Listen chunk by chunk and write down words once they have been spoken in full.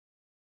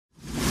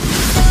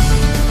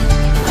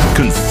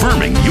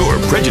confirming your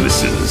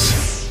prejudices.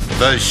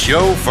 The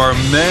show for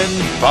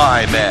men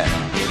by men.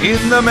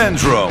 In the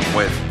men's room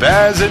with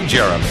Baz and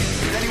Jeremy.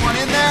 Is anyone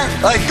in there?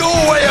 Hey, go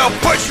away, I'll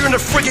punch you in the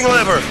freaking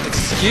liver.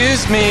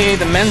 Excuse me,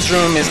 the men's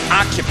room is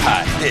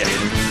occupied.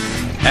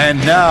 Yeah. And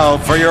now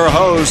for your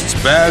hosts,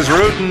 Baz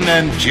Rutten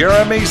and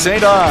Jeremy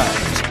St. Ives.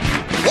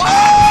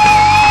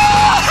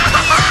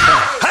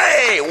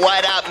 Hey,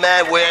 what up,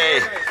 man?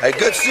 Hey,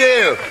 good to see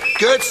you.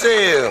 Good to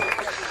see you.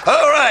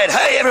 All right,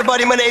 hey,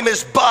 everybody, my name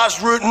is Baz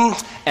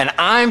Rutten. And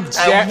I'm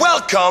And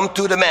welcome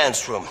to the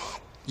men's room.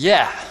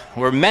 Yeah,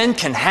 where men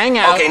can hang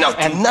out. Okay, now,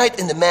 and tonight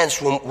in the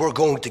men's room, we're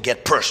going to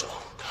get personal.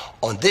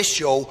 On this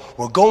show,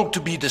 we're going to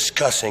be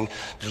discussing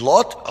a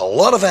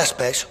lot of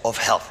aspects of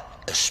health,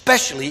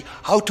 especially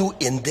how to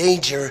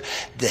endanger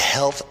the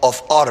health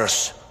of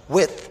others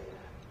with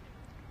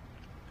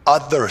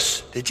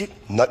others. Did you?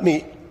 Not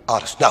me.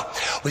 Others. Now,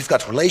 we've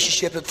got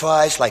relationship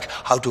advice, like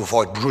how to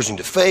avoid bruising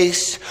the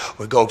face.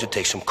 We're going to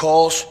take some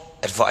calls,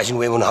 advising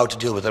women how to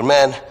deal with their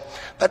men.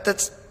 But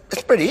that's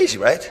pretty easy,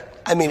 right?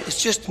 I mean,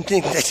 it's just the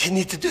thing that you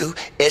need to do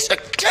is a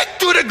kick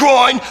to the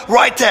groin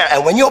right there.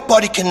 And when your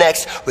body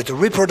connects with the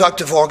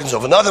reproductive organs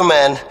of another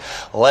man,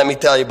 let me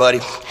tell you, buddy,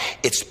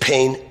 it's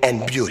pain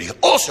and beauty.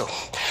 Also,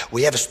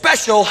 we have a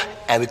special,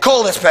 and we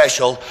call that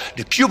special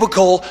the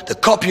cubicle, the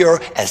copier,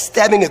 and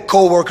stabbing a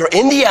coworker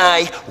in the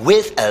eye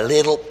with a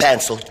little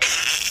pencil.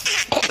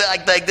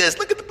 like this.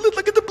 Look at the blood,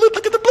 look at the blood,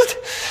 look at the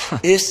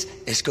blood. This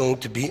is going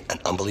to be an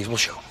unbelievable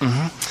show.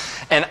 Mm-hmm.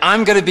 And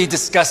I'm going to be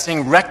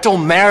discussing rectal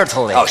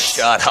marital aids. Oh,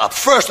 shut up.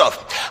 First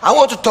off, I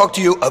want to talk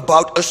to you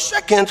about a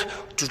second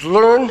to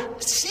learn,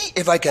 see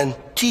if I can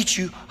teach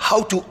you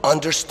how to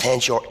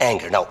understand your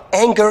anger. Now,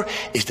 anger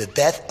is the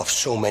death of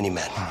so many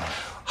men.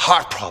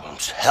 Heart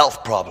problems,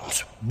 health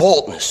problems,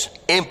 boldness,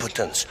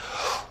 impotence,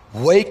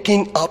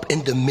 waking up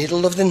in the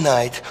middle of the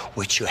night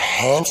with your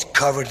hands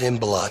covered in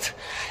blood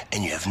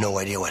and you have no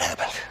idea what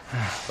happened.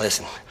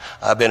 Listen,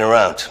 I've been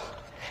around.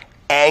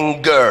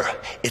 Anger.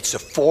 It's a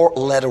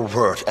 4-letter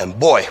word, and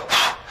boy,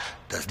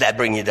 does that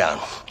bring you down.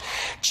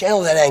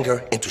 Channel that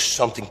anger into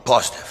something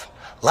positive,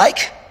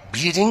 like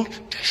beating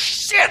the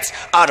shit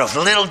out of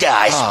little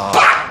guys.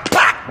 Bah,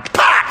 bah,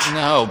 bah.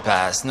 No,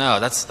 Baz, no,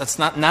 that's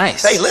not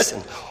nice. Hey,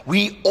 listen,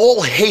 we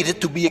all hate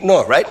it to be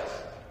ignored, right?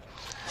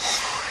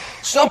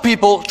 Some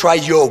people try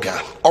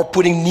yoga or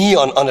putting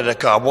neon under the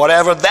car,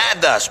 whatever that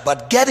does.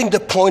 But getting the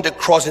point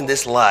across in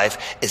this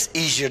life is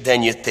easier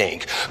than you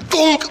think.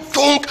 Dunk,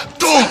 dunk,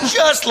 dunk,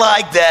 just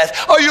like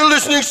that. Are you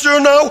listening, sir,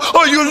 now?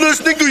 Are you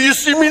listening? Do you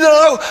see me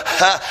now?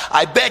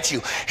 I bet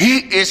you he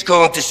is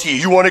going to see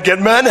you. You want to get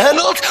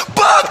manhandled?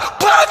 Bug,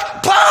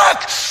 bug, bug!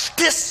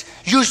 This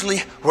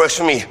usually works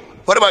for me.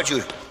 What about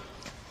you?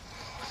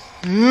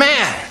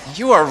 Man,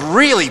 you are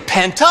really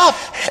pent up.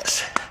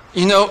 Yes.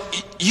 You know,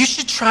 you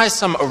should try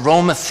some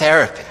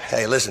aromatherapy.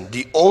 Hey, listen,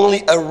 the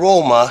only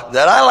aroma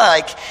that I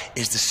like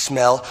is the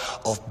smell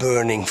of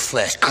burning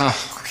flesh. You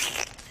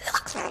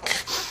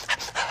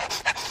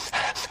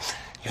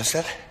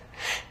understand?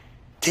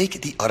 Take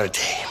it the other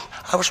day.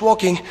 I was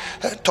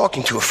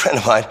talking to a friend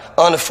of mine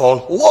on the phone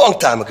a long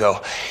time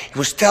ago. He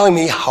was telling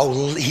me how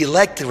he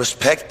lacked the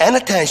respect and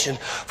attention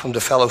from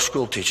the fellow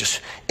school teachers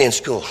in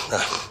school.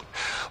 Now,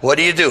 what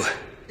do you do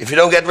if you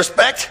don't get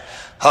respect?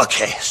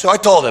 Okay, so I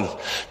told him,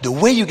 the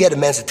way you get a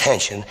man's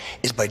attention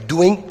is by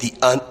doing the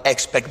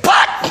unexpected.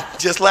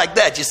 Just like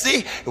that, you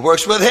see? It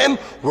works with him,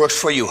 works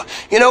for you.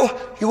 You know,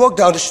 you walk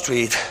down the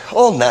street,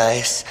 all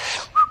nice,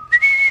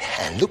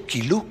 and look,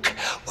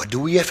 what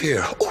do we have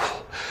here?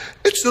 Oh,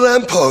 it's the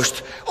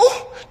lamppost.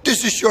 Oh,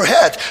 this is your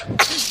head.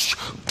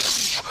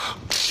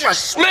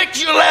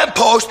 Smack your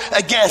lamppost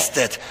against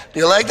it. Do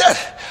you like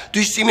that?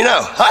 Do you see me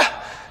now, huh?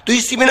 Do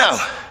you see me now?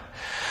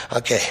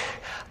 Okay.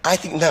 I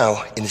think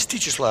now, in his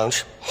teacher's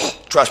lounge,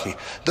 trust me,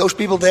 those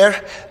people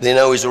there, they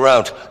know he's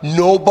around.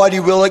 Nobody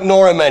will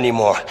ignore him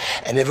anymore.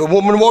 And if a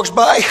woman walks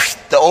by,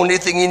 the only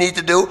thing you need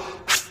to do,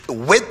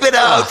 whip it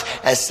out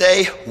and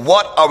say,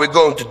 what are we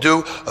going to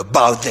do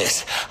about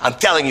this? I'm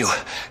telling you,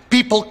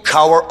 people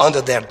cower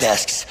under their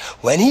desks.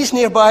 When he's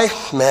nearby,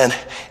 man,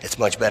 it's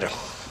much better.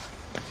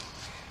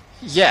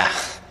 Yeah,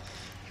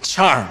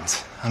 charmed,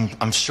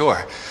 I'm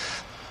sure.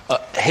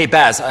 Hey,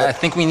 Baz, I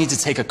think we need to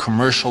take a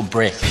commercial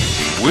break.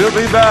 We'll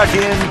be back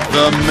in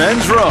the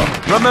men's room.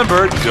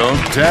 Remember, don't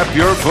tap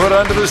your foot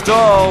under the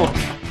stall.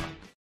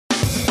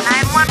 911,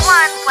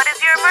 what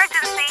is your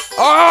emergency?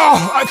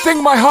 Oh, I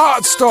think my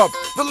heart stopped.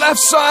 The left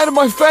side of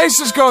my face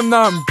has gone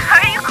numb.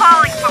 Are you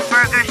calling for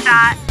Burger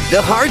Shot? The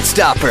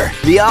Heartstopper,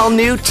 the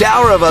all-new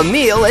tower of a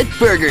meal at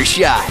Burger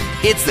Shot.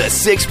 It's the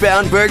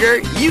 6-pound burger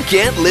you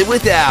can't live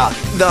without.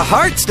 The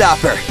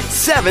Heartstopper,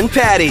 7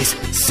 patties,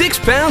 6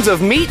 pounds of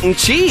meat and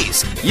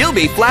cheese. You'll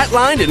be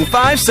flatlined in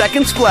 5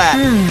 seconds flat.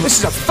 This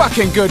is a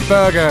fucking good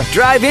burger.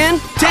 Drive in,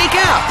 take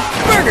out.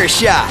 Burger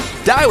Shot.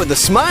 Die with a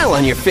smile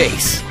on your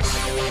face.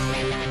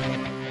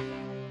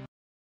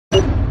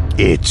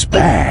 It's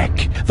back.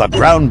 The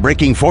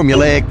groundbreaking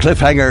formulaic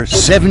cliffhanger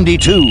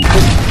 72.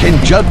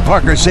 Can Judd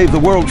Parker save the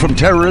world from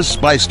terrorists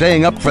by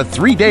staying up for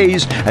 3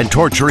 days and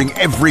torturing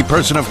every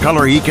person of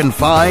color he can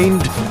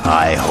find?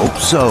 I hope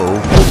so.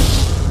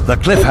 The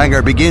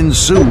cliffhanger begins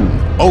soon,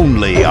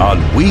 only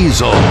on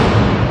Weasel.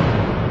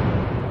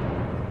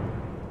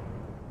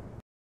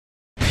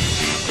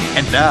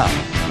 And now,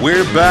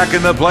 we're back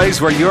in the place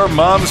where your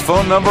mom's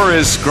phone number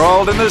is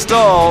scrawled in the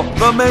stall,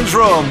 the men's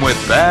room with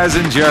Baz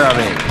and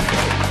Jeremy.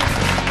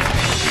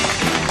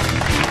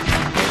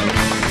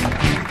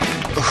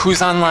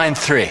 Who's on line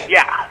 3?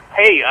 Yeah.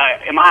 Hey,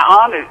 am I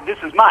on? This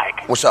is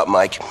Mike. What's up,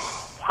 Mike?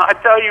 I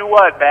tell you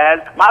what, Baz,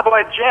 my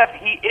boy Jeff,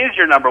 he is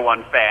your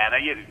 #1 fan.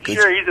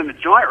 Sure, he's in the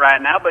joint right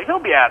now, but he'll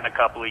be out in a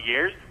couple of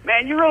years.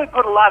 Man, you really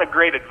put a lot of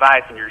great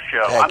advice in your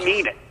show. I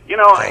mean it. You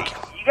know,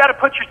 you got to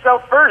put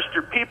yourself first,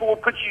 or people will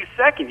put you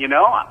second, you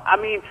know? I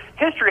mean,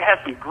 history has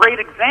some great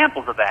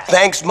examples of that.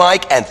 Thanks,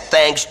 Mike, and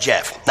thanks,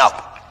 Jeff. Now,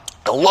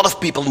 a lot of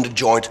people in the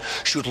joint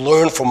should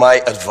learn from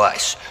my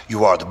advice.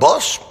 You are the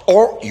boss,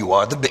 or you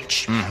are the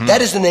bitch.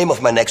 That is the name of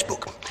my next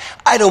book.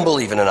 I don't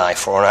believe in an eye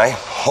for an eye.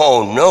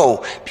 Oh,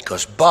 no,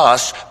 because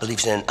Boss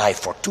believes in an eye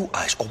for 2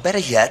 eyes. Or better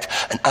yet,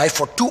 an eye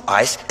for 2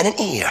 eyes and an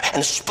ear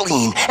and a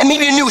spleen. And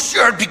maybe a new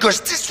shirt,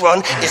 because this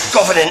one is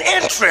covered in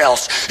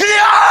entrails.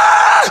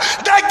 Yeah!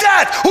 Like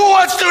that! Who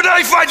wants to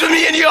knife fight with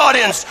me in the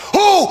audience?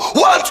 Who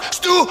wants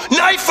to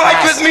knife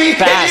fight with me in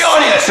the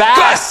audience?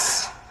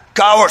 Bass!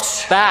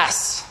 Cowards!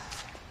 Bass!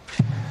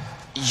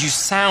 You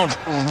sound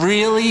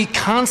really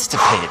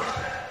constipated.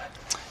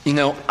 You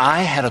know,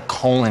 I had a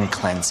colon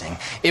cleansing.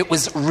 It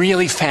was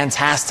really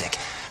fantastic.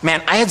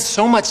 Man, I had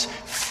so much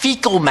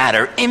fecal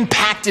matter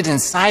impacted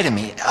inside of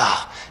me.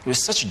 It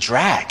was such a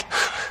drag.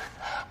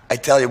 I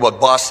tell you what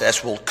Boss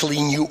says will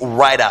clean you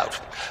right out.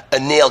 A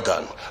nail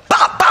gun.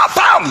 Bam, bam,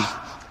 bam!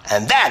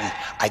 And then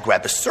I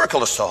grab a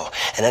circular saw,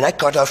 and then I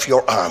cut off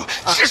your arm.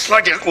 Just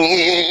like this.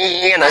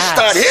 And I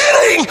start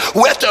hitting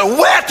with the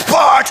wet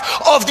part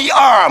of the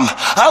arm.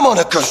 I'm on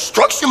a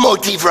construction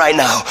motif right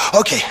now.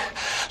 Okay,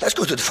 let's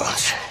go to the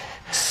phones.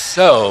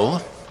 So,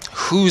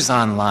 who's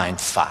on line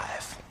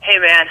 5? Hey,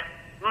 man.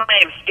 My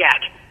name's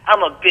Scat.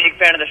 I'm a big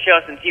fan of the show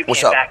since you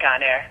came back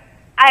on air.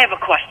 I have a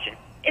question.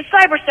 Is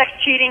cybersex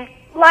cheating?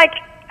 Like,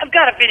 I've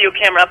got a video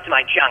camera up to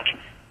my junk,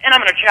 and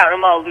I'm in a chat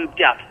room all lubed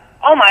up.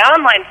 All my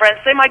online friends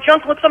say my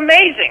junk looks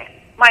amazing.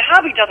 My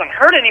hobby doesn't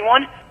hurt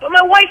anyone, but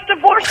my wife's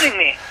divorcing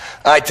me.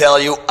 I tell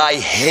you, I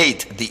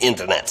hate the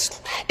internet.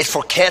 It's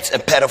for cats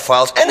and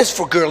pedophiles, and it's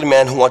for girly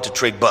men who want to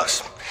trick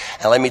Buzz.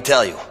 And let me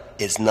tell you,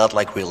 it's not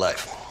like real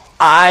life.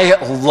 I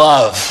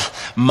love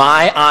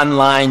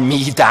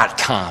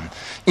myonlineme.com.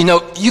 You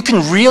know, you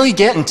can really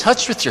get in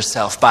touch with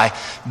yourself by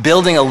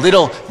building a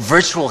little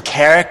virtual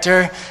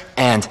character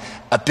and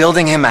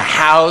building him a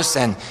house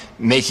and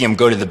making him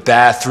go to the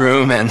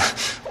bathroom and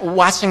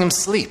watching him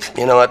sleep.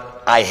 You know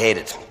what? I hate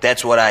it.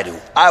 That's what I do.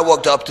 I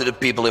walked up to the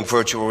people in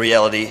virtual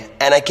reality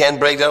and I can't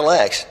break their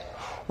legs.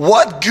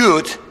 What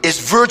good is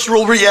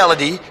virtual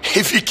reality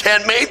if you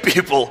can't make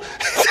people?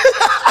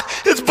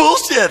 It's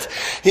bullshit.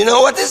 You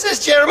know what this is,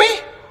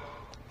 Jeremy?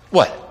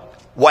 What?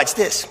 Watch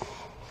this.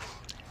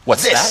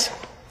 What's that?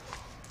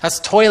 That's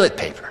toilet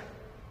paper.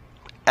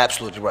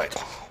 Absolutely right.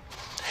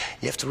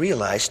 You have to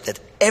realize that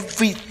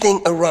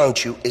everything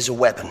around you is a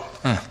weapon.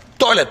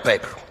 Toilet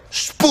paper,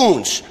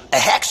 spoons, a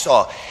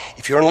hacksaw.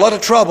 If you're in a lot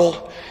of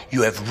trouble,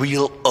 you have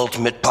real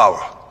ultimate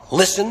power.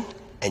 Listen,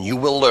 and you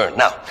will learn.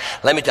 Now,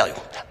 let me tell you,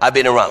 I've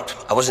been around.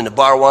 I was in a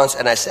bar once,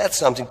 and I said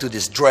something to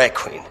this drag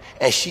queen,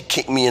 and she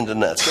kicked me in the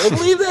nuts. Can you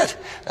believe that?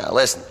 Now,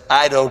 listen,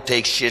 I don't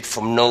take shit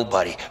from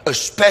nobody,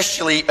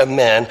 especially a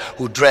man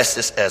who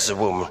dresses as a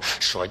woman.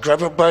 So I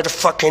grab her by the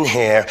fucking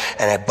hair,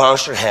 and I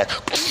bounce her head.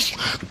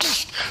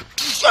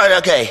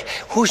 Okay,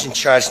 who's in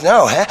charge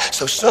now, huh?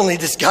 So suddenly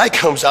this guy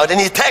comes out and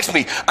he attacks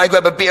me. I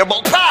grab a beer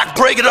bottle,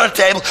 break it on the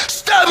table,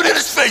 stab it in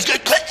his face.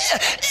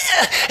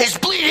 He's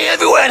bleeding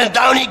everywhere, and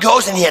down he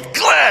goes, and he had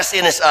glass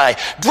in his eye.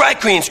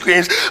 Drag queen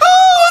screams, "Oh,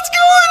 what's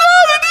going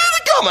on? I need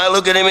to come." I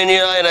look at him in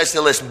the eye and I say,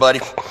 "Listen, buddy,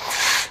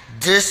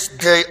 this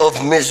day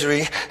of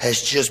misery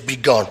has just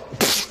begun."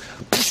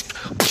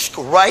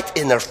 Right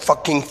in their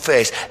fucking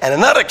face. And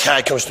another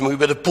guy comes to me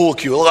with a pool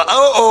cue. Like,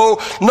 uh-oh,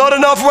 not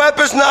enough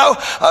weapons now?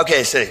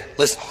 Okay, say,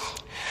 listen,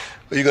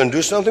 are you going to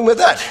do something with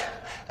that?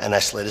 And I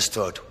slit his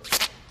throat.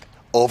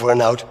 Over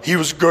and out. He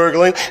was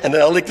gurgling, and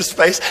then I licked his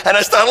face, and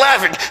I started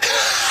laughing.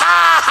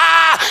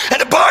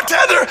 And the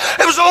bartender,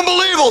 it was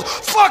unbelievable.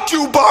 Fuck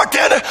you,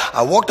 bartender.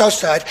 I walked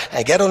outside,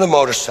 I get on a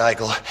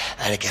motorcycle,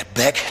 and I get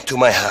back to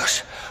my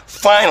house.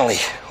 Finally,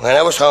 when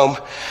I was home,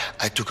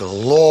 I took a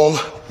long,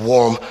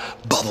 warm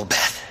bubble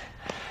bath.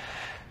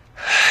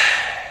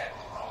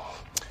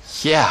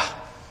 Yeah.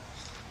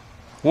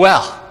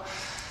 Well,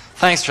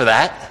 thanks for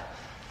that.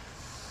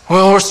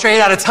 Well, we're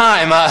straight out of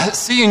time.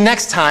 See you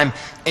next time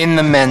in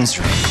the men's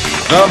room.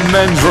 The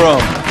men's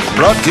room,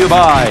 brought to you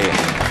by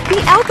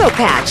the Alco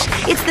Patch.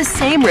 It's the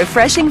same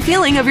refreshing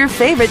feeling of your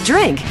favorite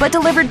drink, but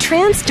delivered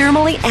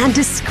transdermally and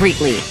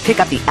discreetly. Pick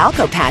up the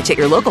Alco Patch at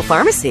your local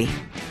pharmacy.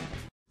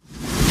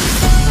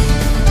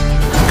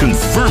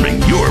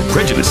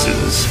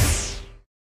 prejudices.